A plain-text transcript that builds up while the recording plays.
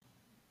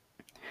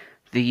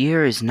The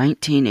year is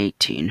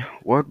 1918.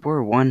 World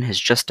War I has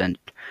just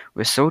ended.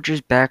 With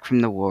soldiers back from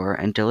the war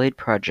and delayed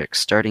projects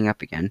starting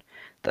up again,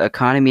 the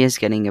economy is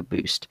getting a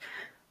boost.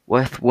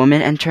 With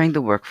women entering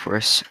the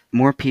workforce,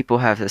 more people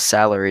have the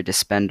salary to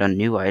spend on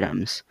new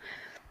items.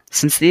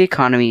 Since the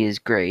economy is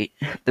great,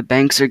 the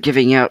banks are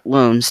giving out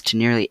loans to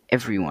nearly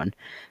everyone,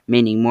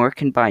 meaning more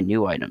can buy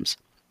new items.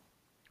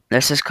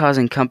 This is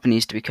causing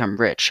companies to become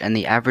rich, and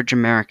the average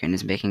American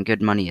is making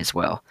good money as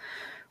well.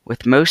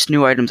 With most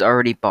new items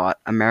already bought,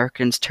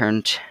 Americans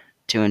turned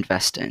to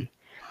investing.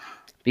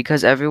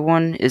 Because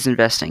everyone is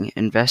investing,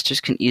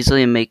 investors can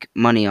easily make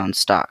money on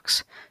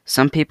stocks.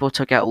 Some people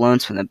took out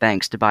loans from the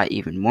banks to buy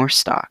even more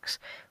stocks,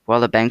 while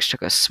the banks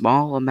took a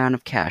small amount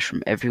of cash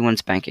from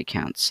everyone's bank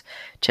accounts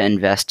to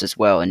invest as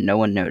well, and no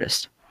one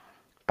noticed.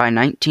 By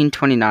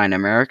 1929,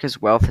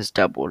 America's wealth has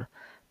doubled.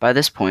 By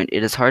this point,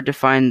 it is hard to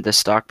find the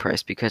stock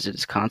price because it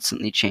is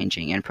constantly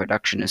changing and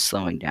production is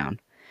slowing down.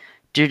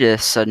 Due to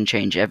this sudden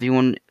change,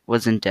 everyone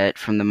was in debt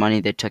from the money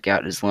they took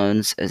out as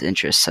loans as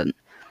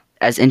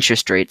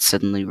interest rates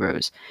suddenly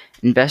rose.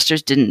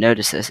 Investors didn't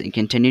notice this and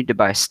continued to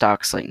buy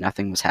stocks like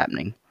nothing was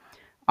happening.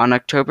 On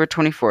October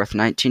 24th,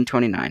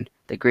 1929,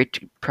 the Great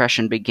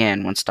Depression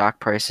began when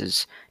stock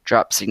prices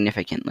dropped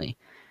significantly.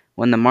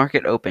 When the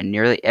market opened,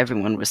 nearly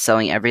everyone was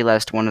selling every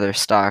last one of their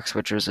stocks,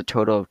 which was a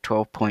total of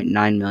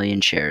 12.9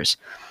 million shares.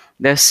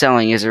 This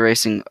selling is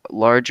erasing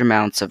large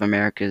amounts of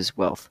America's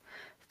wealth.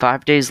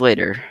 5 days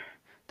later,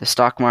 the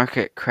stock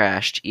market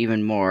crashed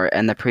even more,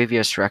 and the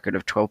previous record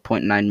of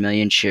 12.9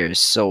 million shares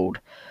sold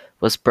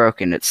was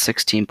broken at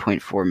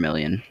 16.4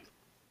 million.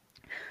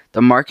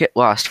 The market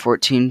lost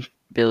 $14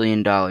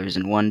 billion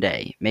in one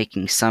day,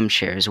 making some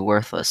shares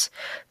worthless.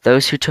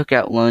 Those who took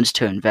out loans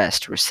to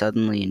invest were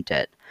suddenly in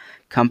debt.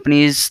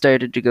 Companies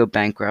started to go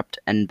bankrupt,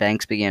 and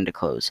banks began to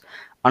close.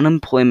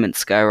 Unemployment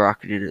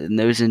skyrocketed, and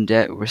those in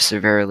debt were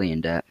severely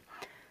in debt.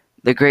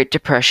 The Great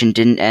Depression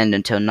didn't end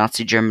until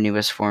Nazi Germany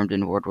was formed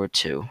in World War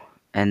II.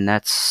 And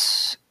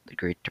that's the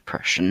Great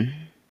Depression.